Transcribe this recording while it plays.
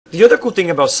The other cool thing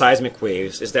about seismic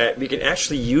waves is that we can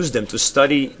actually use them to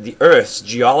study the Earth's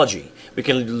geology. We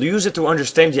can use it to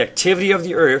understand the activity of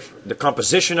the Earth, the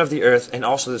composition of the Earth, and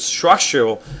also the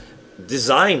structural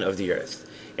design of the Earth.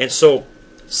 And so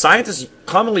scientists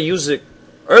commonly use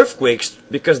earthquakes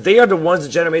because they are the ones that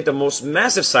generate the most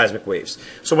massive seismic waves.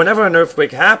 So whenever an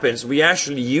earthquake happens, we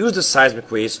actually use the seismic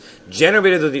waves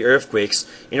generated through the earthquakes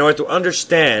in order to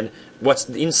understand what's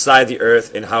inside the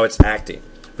Earth and how it's acting.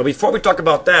 But before we talk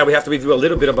about that, we have to review a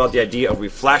little bit about the idea of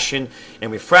reflection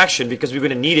and refraction, because we're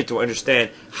going to need it to understand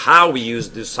how we use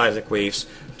the seismic waves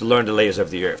to learn the layers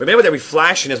of the Earth. Remember that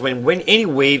reflection is when any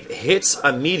wave hits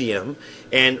a medium,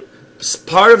 and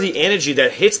part of the energy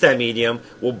that hits that medium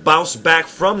will bounce back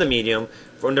from the medium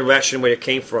from the direction where it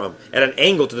came from, at an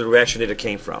angle to the direction that it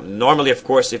came from. Normally, of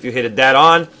course, if you hit it dead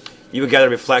on, you would get a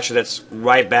reflection that's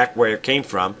right back where it came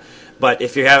from. But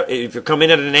if you come in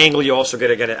at an angle, you also get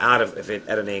to get it out of it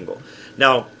at an angle.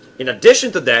 Now, in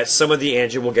addition to that, some of the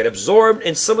energy will get absorbed,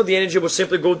 and some of the energy will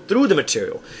simply go through the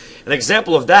material. An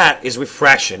example of that is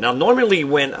refraction. Now, normally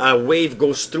when a wave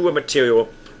goes through a material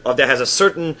that has a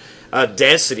certain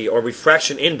density or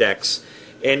refraction index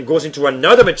and goes into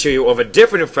another material of a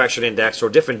different refraction index or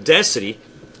different density,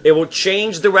 it will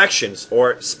change directions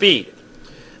or speed.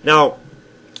 Now,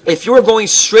 if you are going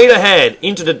straight ahead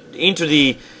into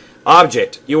the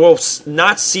object, you will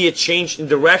not see a change in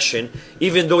direction,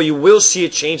 even though you will see a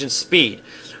change in speed.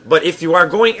 But if you are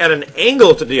going at an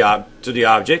angle to the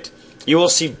object, you will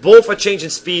see both a change in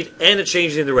speed and a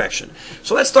change in direction.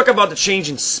 So let's talk about the change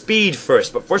in speed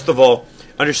first. But first of all,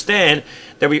 understand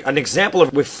that an example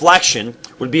of reflection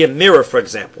would be a mirror, for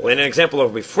example. And an example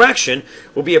of refraction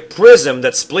will be a prism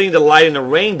that's splitting the light in a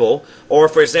rainbow, or,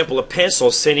 for example, a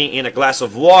pencil sitting in a glass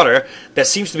of water that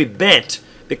seems to be bent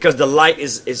because the light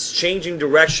is changing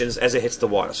directions as it hits the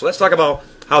water. So let's talk about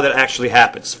how that actually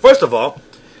happens. First of all,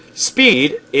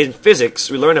 speed, in physics,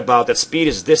 we learn about that speed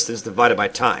is distance divided by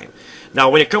time. Now,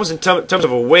 when it comes in terms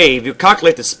of a wave, you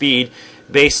calculate the speed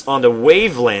based on the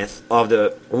wavelength of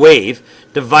the wave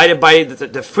divided by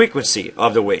the frequency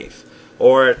of the wave,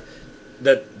 or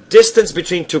the distance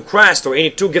between two crests or any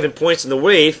two given points in the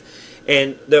wave,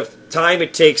 and the time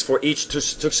it takes for each two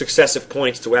successive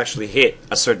points to actually hit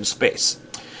a certain space.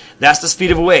 That's the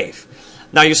speed of a wave.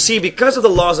 Now you see, because of the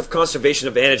laws of conservation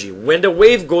of energy, when the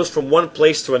wave goes from one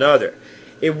place to another,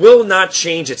 it will not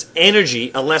change its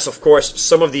energy unless, of course,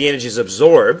 some of the energy is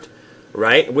absorbed,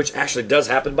 right? Which actually does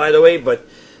happen, by the way, but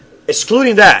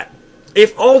excluding that,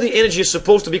 if all the energy is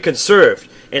supposed to be conserved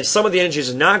and some of the energy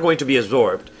is not going to be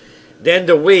absorbed, then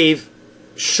the wave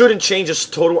shouldn't change its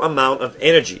total amount of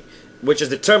energy, which is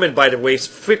determined by the wave's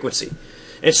frequency.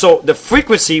 And so the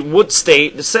frequency would stay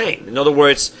the same. In other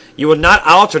words, you would not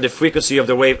alter the frequency of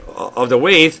the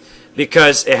wave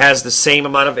because it has the same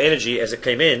amount of energy as it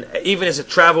came in, even as it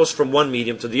travels from one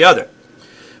medium to the other.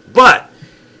 But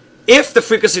if the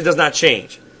frequency does not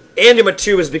change and the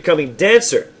material is becoming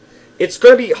denser, it's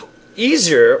going to be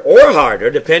easier or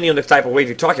harder, depending on the type of wave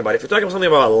you're talking about. If you're talking about something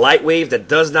about a light wave that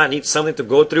does not need something to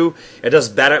go through, it does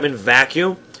better in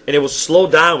vacuum, and it will slow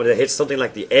down when it hits something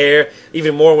like the air,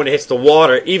 even more when it hits the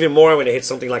water, even more when it hits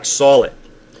something like solid.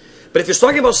 But if you're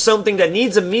talking about something that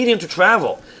needs a medium to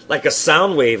travel, like a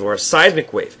sound wave or a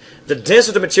seismic wave, the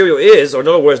denser the material is, or in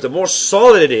other words, the more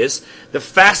solid it is, the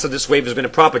faster this wave is going to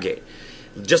propagate.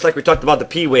 Just like we talked about the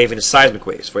P wave and the seismic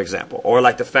waves, for example, or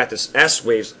like the fact that S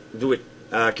waves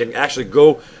can actually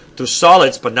go through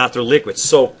solids but not through liquids.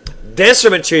 So denser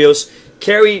materials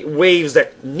carry waves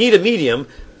that need a medium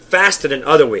faster than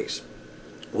other waves.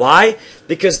 Why?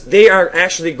 Because they are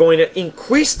actually going to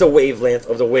increase the wavelength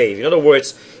of the wave. In other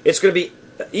words, it's going to be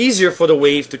easier for the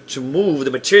wave to move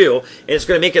the material, and it's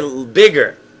going to make it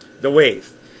bigger, the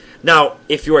wave. Now,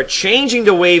 if you are changing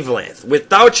the wavelength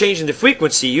without changing the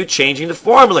frequency, you're changing the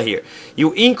formula here.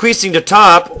 You're increasing the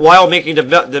top while making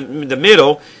the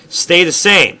middle stay the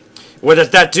same. What does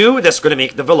that do? That's going to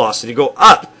make the velocity go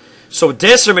up. So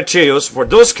denser materials for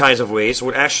those kinds of waves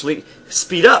would actually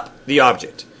speed up the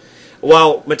object,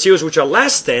 while materials which are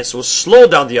less dense will slow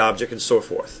down the object and so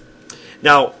forth.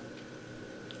 Now,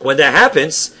 when that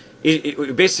happens,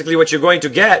 basically what you're going to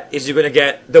get is you're going to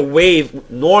get the wave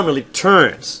normally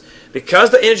turns. Because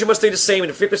the energy must stay the same and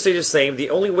the frequency stay the same, the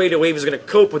only way the wave is going to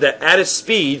cope with that added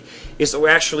speed is to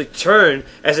actually turn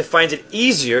as it finds it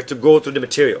easier to go through the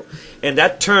material. And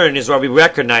that turn is what we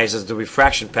recognize as the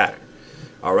refraction pattern.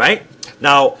 Alright?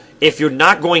 Now, if you're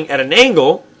not going at an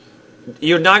angle,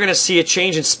 you're not going to see a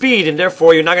change in speed, and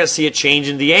therefore you're not going to see a change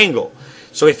in the angle.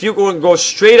 So if you go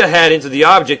straight ahead into the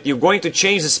object, you're going to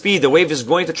change the speed. The wave is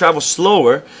going to travel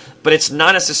slower, but it's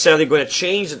not necessarily going to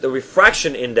change the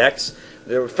refraction index,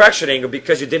 the refraction angle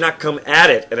because you did not come at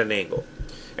it at an angle.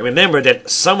 And remember that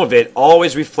some of it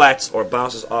always reflects or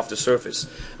bounces off the surface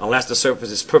unless the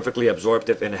surface is perfectly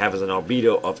absorptive and has an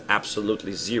albedo of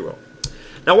absolutely 0.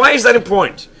 Now, why is that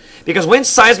important? Because when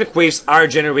seismic waves are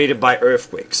generated by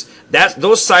earthquakes,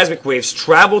 those seismic waves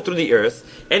travel through the earth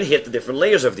and hit the different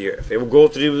layers of the earth. It will go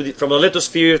from the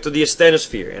lithosphere to the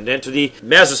asthenosphere, and then to the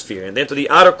mesosphere, and then to the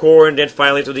outer core, and then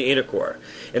finally to the inner core.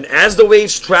 And as the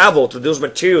waves travel to those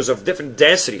materials of different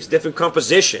densities, different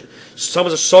composition, some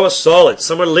are solid,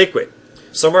 some are liquid,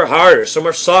 some are harder, some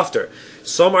are softer,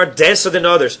 some are denser than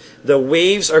others, the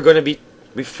waves are going to be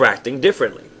refracting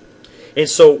differently. And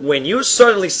so when you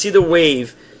suddenly see the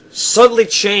wave suddenly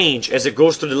change as it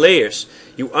goes through the layers,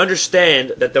 you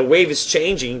understand that the wave is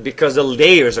changing because the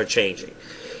layers are changing.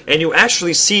 And you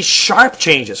actually see sharp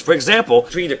changes. For example,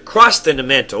 between the crust and the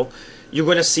mantle, you're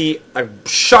going to see a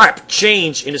sharp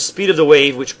change in the speed of the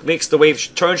wave, which makes the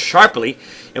wave turn sharply,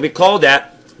 and we call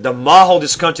that the Maho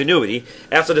discontinuity,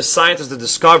 after the scientist that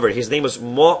discovered. His name was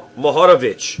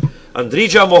Mohorovic,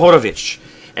 Andrija Mohorovic,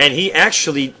 and he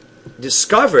actually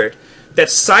discovered that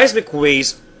seismic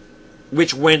waves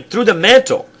which went through the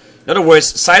mantle, in other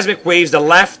words, seismic waves that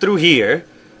left through here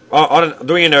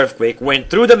during an earthquake, went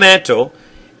through the mantle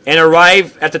and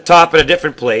arrived at the top at a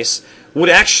different place, would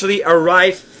actually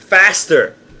arrive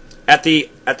faster at the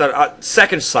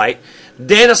second site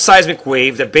than a seismic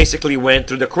wave that basically went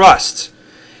through the crust.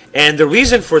 And the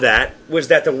reason for that was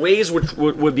that the waves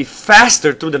would be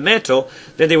faster through the mantle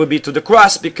than they would be through the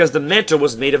crust, because the mantle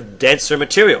was made of denser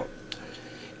material.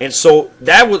 And so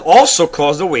that would also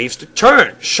cause the waves to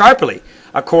turn sharply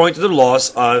according to the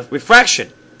laws of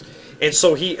refraction. And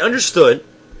so he understood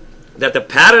that the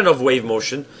pattern of wave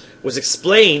motion was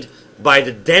explained by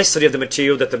the density of the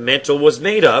material that the mantle was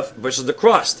made of versus the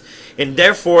crust. And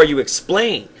therefore you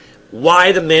explain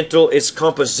why the mantle is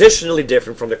compositionally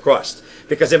different from the crust,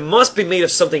 because it must be made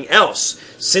of something else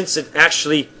since it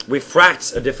actually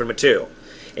refracts a different material.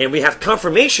 And we have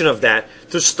confirmation of that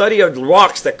through study of the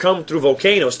rocks that come through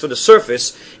volcanoes to the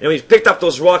surface. And we picked up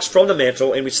those rocks from the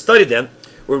mantle and we studied them.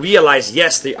 We realized,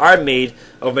 yes, they are made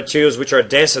of materials which are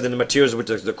denser than the materials which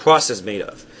the crust is made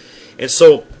of. And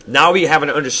so now we have an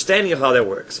understanding of how that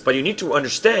works. But you need to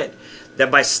understand that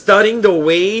by studying the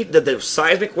way that the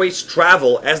seismic waves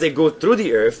travel as they go through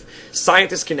the earth,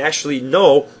 scientists can actually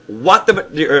know what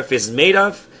the earth is made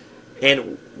of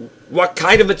and what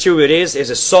kind of material it is. Is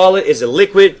it solid? Is it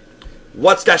liquid?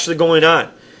 What's actually going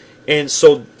on? And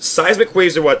so seismic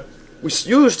waves are what we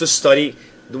use to study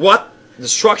what the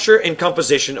structure and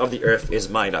composition of the earth is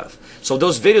made of. So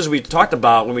those videos we talked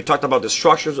about, when we talked about the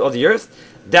structures of the earth,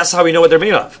 that's how we know what they're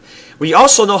made of. We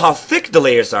also know how thick the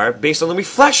layers are based on the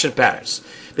reflection patterns.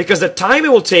 Because the time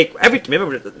it will take,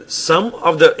 remember, some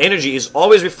of the energy is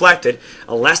always reflected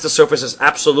unless the surface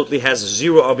absolutely has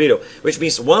 0 albedo. Which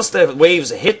means once the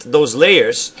waves hit those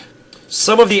layers,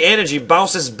 some of the energy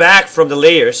bounces back from the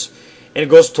layers and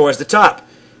goes towards the top.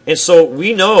 And so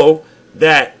we know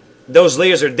that those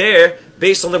layers are there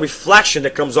based on the reflection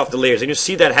that comes off the layers. And you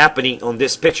see that happening on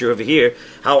this picture over here,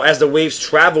 how as the waves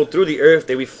travel through the earth,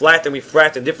 they reflect and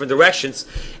refract in different directions.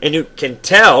 And you can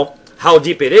tell how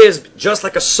deep it is, just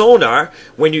like a sonar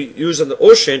when you use in the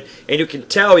ocean, and you can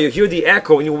tell, you hear the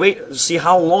echo, and you wait to see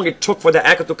how long it took for the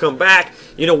echo to come back.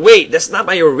 You know, wait, that's not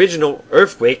my original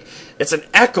earthquake. It's an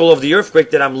echo of the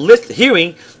earthquake that I'm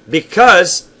hearing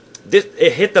because it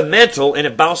hit the mantle and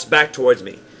it bounced back towards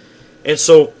me. And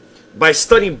so, by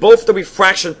studying both the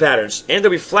refraction patterns and the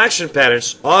reflection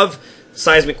patterns of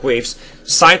seismic waves,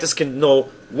 scientists can know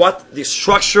what the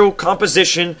structural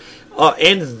composition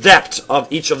and depth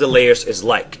of each of the layers is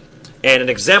like. And an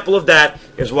example of that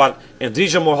is what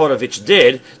Andrija Mohorovic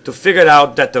did to figure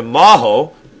out that the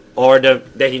Maho, or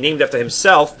that he named after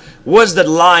himself, was the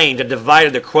line that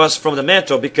divided the crust from the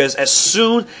mantle, because as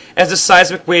soon as the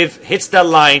seismic wave hits that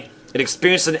line, it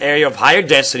experiences an area of higher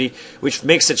density, which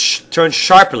makes it turn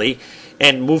sharply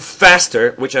and move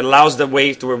faster, which allows the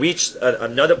wave to reach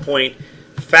another point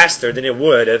faster than it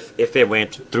would if it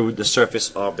went through the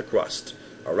surface of the crust.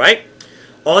 Alright?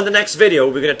 On the next video,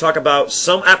 we're going to talk about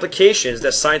some applications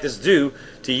that scientists do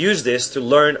to use this to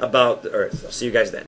learn about the Earth. I'll see you guys then.